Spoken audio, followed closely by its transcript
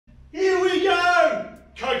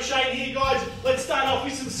Coach Shane here, guys. Let's start off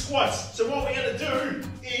with some squats. So what we're going to do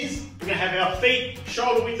is we're going to have our feet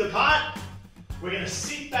shoulder width apart. We're going to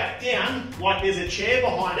sit back down like there's a chair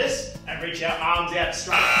behind us and reach our arms out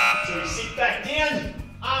straight. So we sit back down,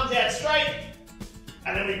 arms out straight,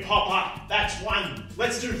 and then we pop up. That's 1.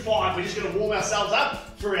 Let's do 5. We're just going to warm ourselves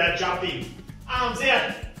up for our jumping. Arms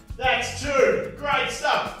out. That's 2. Great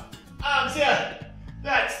stuff. Arms out.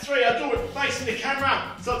 That's 3. I'll do it facing the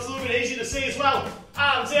camera so it's a little bit easier to see as well.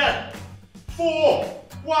 Arms out. 4.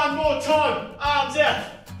 One more time. Arms out.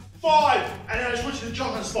 5. And then I just want you to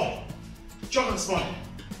jog on the spot. Jog on the spot.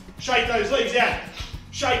 Shake those legs out.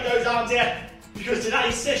 Shake those arms out. Because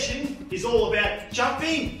today's session is all about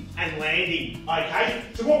jumping and landing. Okay?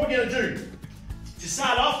 So what we're going to do, to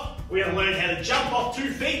start off, we're going to learn how to jump off 2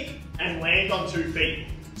 feet and land on 2 feet.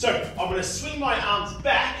 So I'm going to swing my arms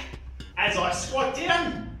back as I squat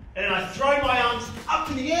down, and then I throw my arms up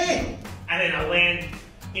in the air, and then I land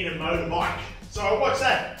in a motorbike. So watch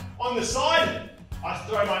that. On the side, I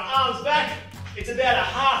throw my arms back. It's about a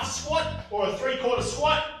half squat or a 3/4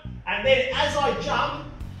 squat, and then as I jump,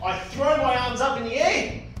 I throw my arms up in the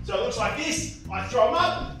air. So it looks like this. I throw them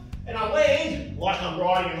up, and I land like I'm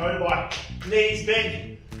riding a motorbike. Knees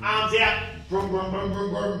bent, arms out, brum, brum, brum,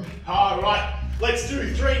 brum, brum. All right, let's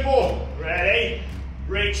do 3 more. Ready?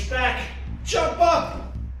 Reach back, jump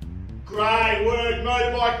up. Great work,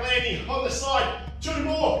 motorbike landing on the side. 2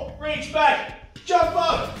 more, reach back, jump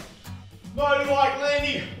up. Motorbike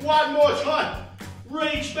landing, 1 more time.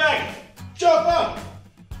 Reach back, jump up.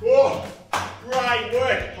 Oh, great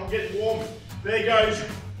work. I'm getting warm. There goes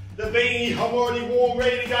the beanie. I'm already warm,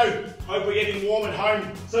 ready to go. Hope we're getting warm at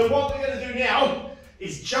home. So what we're going to do now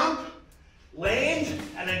is jump, land,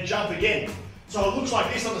 and then jump again. So it looks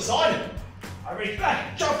like this on the side. I reach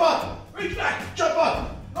back, jump up, reach back, jump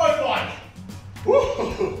up, motorbike.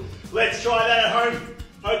 Woo! Let's try that at home.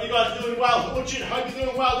 Hope you guys are doing well. Hope you're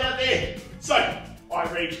doing well down there. So,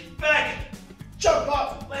 I reach back, jump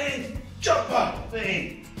up, land, jump up,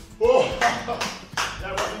 land. Oh,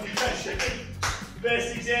 that wasn't good.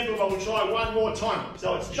 Best example, but we'll try 1 more time.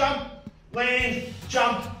 So it's jump, land,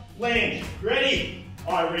 Ready?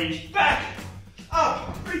 I reach back,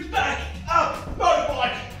 up,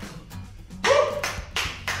 motorbike.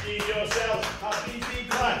 Give yourselves a big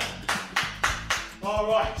clap. All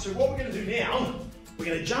right, so what we're going to do now, we're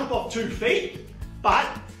going to jump off 2 feet, but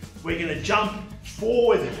we're going to jump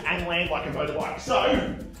forward and land like a motorbike.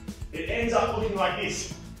 So it ends up looking like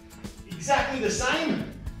this. Exactly the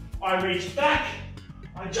same. I reach back,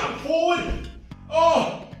 I jump forward,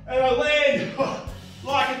 oh, and I land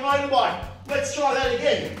like a motorbike. Let's try that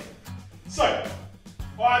again. So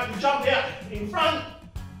I can jump out in front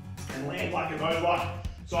and land like a motorbike.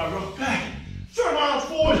 So I rock back, throw my arms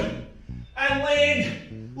forward, and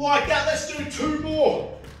land like that. Let's do 2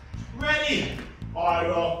 more. Ready? I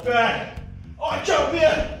rock back, I jump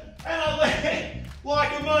out, and I land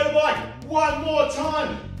like a motorbike. 1 more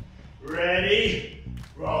time. Ready?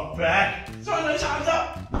 Rock back, throw those arms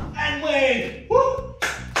up, and land. Woo!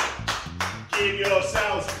 Give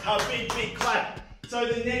yourselves a big clap. So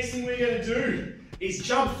the next thing we're going to do is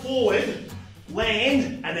jump forward,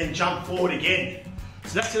 land, and then jump forward again.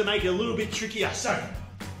 So that's going to make it a little bit trickier. So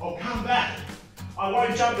I'll come back. I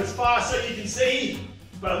won't jump as fast so you can see,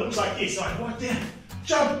 but it looks like this. So I walk down,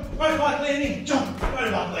 jump, motorbike landing, jump,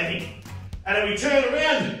 motorbike landing. And then we turn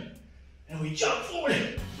around and we jump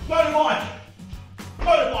forward, motorbike.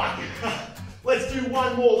 Let's do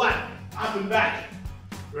 1 more lap, up and back.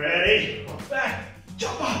 Ready? Back,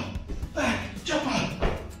 jump up,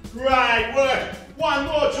 Great work. 1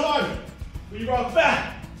 more time. We rock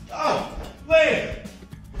back, up, land.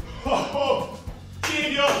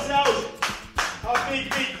 Give yourselves a big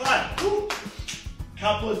clap. Woo.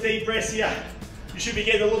 Couple of deep breaths here. You should be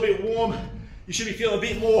getting a little bit warm. You should be feeling a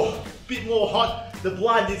bit more hot. The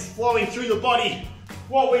blood is flowing through the body.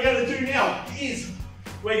 What we're going to do now is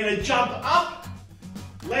we're going to jump up,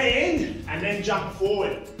 land, and then jump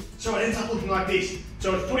forward. So it ends up looking like this.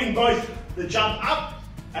 So it's putting both the jump up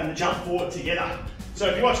and the jump forward together. So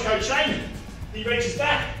if you watch Coach Shane, he reaches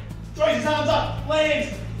back, throws his arms up,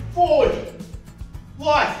 lands, forward,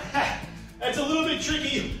 like that. It's a little bit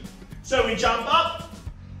tricky. So we jump up,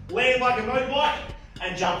 land like a motorbike,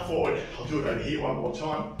 and jump forward. I'll do it over here 1 more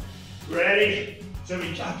time. Ready? So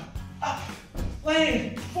we jump up,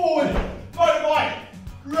 land, forward, motorbike.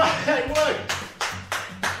 Great work.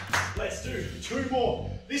 Let's do 2 more.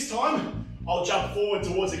 This time, I'll jump forward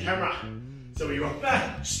towards the camera. So we rock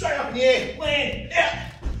back, straight up in the air, land, out.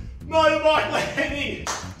 Motorbike landing.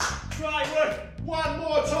 Great work. 1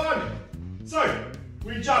 more time. So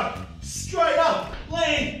we jump straight up,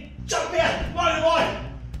 land, jump out, motorbike.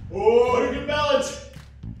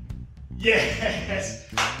 Yes,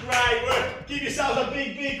 great work. Give yourselves a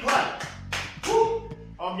big, big clap. Woo.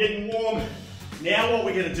 I'm getting warm. Now what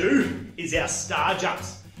we're gonna do is our star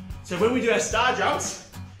jumps. So when we do our star jumps,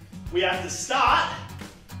 we have to start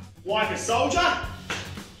like a soldier,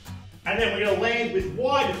 and then we're gonna land with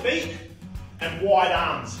wide feet and wide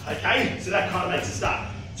arms, okay? So that kind of makes a start.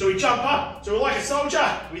 So we jump up, so we're like a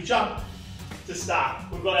soldier, we jump to start.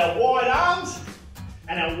 We've got our wide arms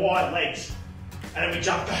and our wide legs. And then we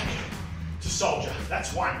jump back to soldier.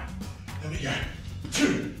 That's 1. Then we go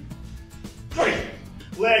 2, 3.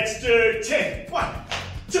 Let's do 10. 1,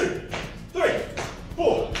 2, 3,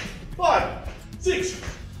 4, 5, 6,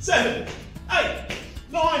 7, 8,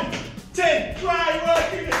 9, 10. Great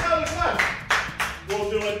work. Give yourself a clap. We'll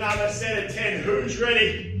do another set of 10. Who's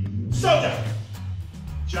ready? Soldier.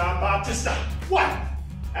 Jump up to start. 1.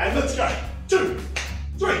 And let's go. 2,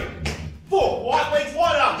 3, 4. Wide legs,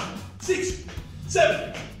 wide arms. 6,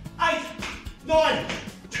 7, 8, 9,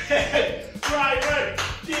 10. Great work.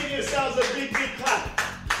 Give yourselves a big, big clap.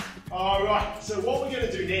 All right, so what we're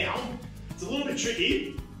gonna do now, it's a little bit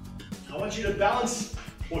tricky. I want you to balance,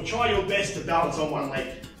 or try your best to balance on one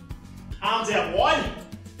leg. Arms out wide,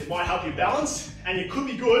 it might help you balance, and it could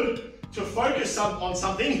be good to focus on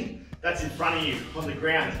something that's in front of you, on the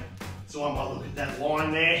ground. So I might look at that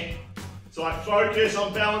line there. So I focus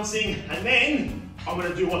on balancing, and then I'm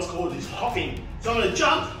gonna do what's called this hopping. So I'm gonna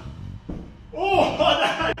jump. Oh,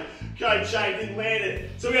 no, Coach Shane didn't land it.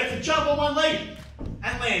 So we have to jump on one leg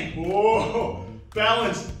and land. Oh,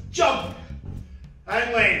 balance, jump,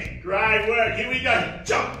 and land. Great work, here we go.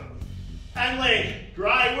 Jump, and land.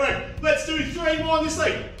 Great work. Let's do 3 more on this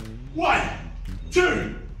leg. 1,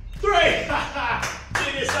 2, 3.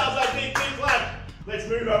 Give yourselves a big, big clap. Let's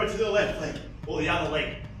move over to the left leg, or the other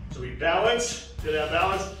leg. So we balance, get our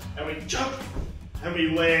balance, and we jump, and we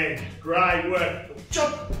land. Great work.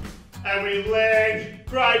 Jump, and we land.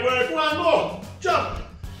 Great work. 1 more. Jump.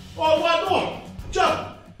 Oh, 1 more.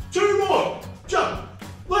 Jump. 2 more. Jump.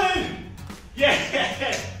 Land.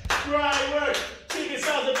 Yes. Great work. Give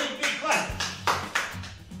yourselves a big, big clap.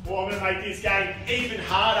 Well, I'm going to make this game even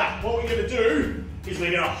harder. What we're going to do is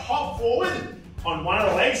we're going to hop forward on one of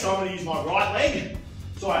the legs. So I'm going to use my right leg.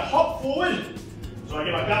 So I hop forward. So I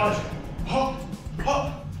get my balance. Hop,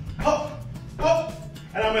 hop, hop, hop.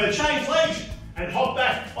 And I'm going to change legs and hop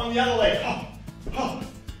back on the other leg. Hop, hop,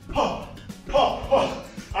 hop, hop, hop.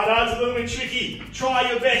 I know it's a little bit tricky. Try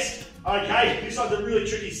your best, okay? This one's a really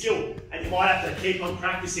tricky skill, and you might have to keep on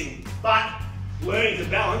practicing. But learning to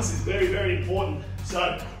balance is very, very important.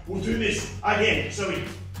 So we'll do this again. So we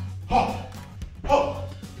hop, hop,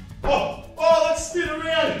 hop. Oh, let's spin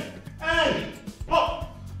around and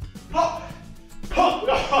hop, hop,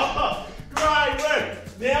 hop. Great work.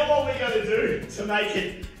 Now what we're going to do to make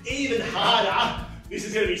it even harder, this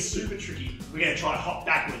is going to be super tricky. We're going to try to hop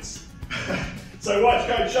backwards. So watch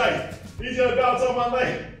Coach Shane. He's going to balance on one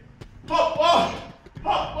leg. Hop, oh,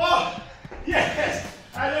 hop, oh. Yes.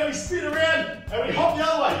 And then we spin around and we hop the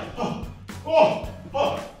other way. Hop, oh,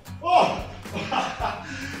 hop, oh.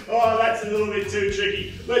 Oh, that's a little bit too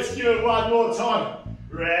tricky. Let's give it 1 more time.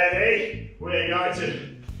 Ready? We're going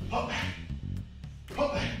to hop,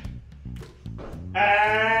 hop,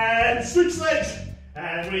 and switch legs.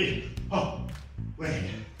 And we hop, land,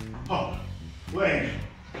 hop, land,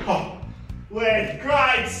 hop, land.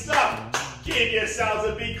 Great stuff. Give yourselves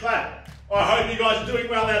a big clap. I hope you guys are doing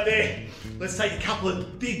well out there. Let's take a couple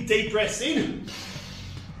of big deep breaths in.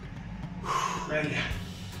 And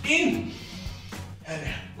out. In and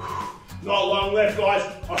out. Not long left, guys.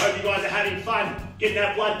 I hope you guys are having fun, getting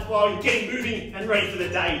that blood flowing, getting moving and ready for the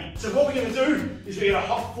day. So what we're going to do is we're going to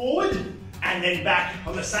hop forward and then back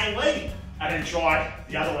on the same leg and then try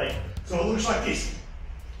the other leg. So it looks like this.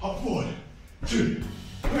 Hop forward. 2,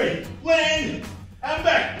 3. Land and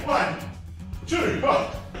back. 1, 2,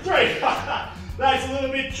 3. That's a little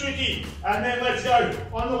bit tricky. And then let's go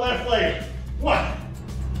on the left leg. 1,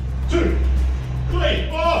 2, 3.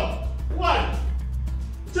 Oh, 1,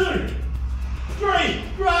 2, 3.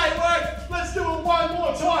 Great work. Let's do it 1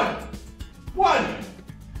 more time. 1,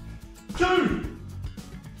 2,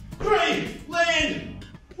 3. Land.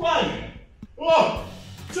 1,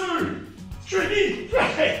 2, 3.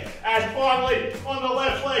 Great. And finally on the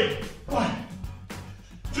left leg. 1,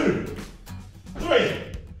 2, 3.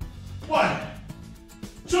 1,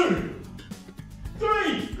 2,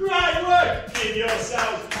 3. Great work. Give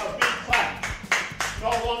yourselves a big clap.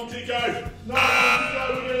 Not long to go. Not long to go.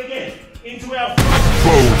 We're going to get into our feet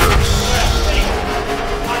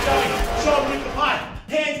are going shoulder width apart,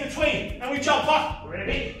 hands between, and we jump up.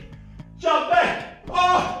 Ready? Jump back.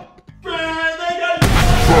 Oh, and there goes.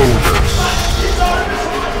 It's over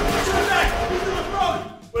time.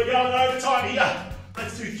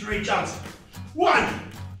 3 jumps. 1,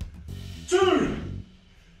 2,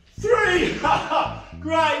 3.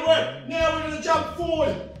 Great work. Now we're going to jump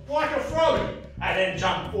forward like a frog and then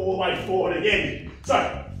jump all the way forward again.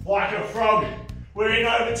 So, like a frog. We're in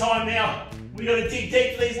overtime now. We've got to dig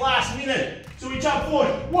deep for these last minute. So we jump forward.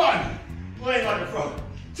 1, land like a frog.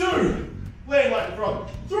 2, land like a frog.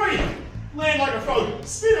 3, land like a frog.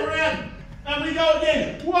 Spin around and we go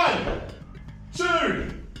again. 1,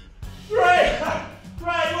 2, 3.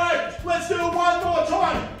 Great work. Let's do it one more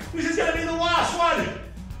time. This is going to be the last one.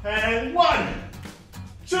 And 1,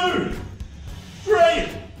 2, 3,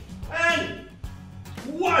 and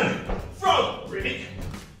 1. Frog. Ribbit.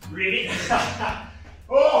 Ribbit.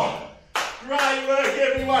 Oh, great work,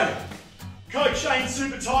 everyone. Coach Shane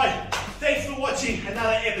super tight. Thanks for watching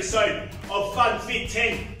another episode of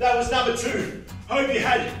FunFit10. That was number 2. Hope you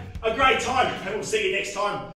had a great time, and we'll see you next time.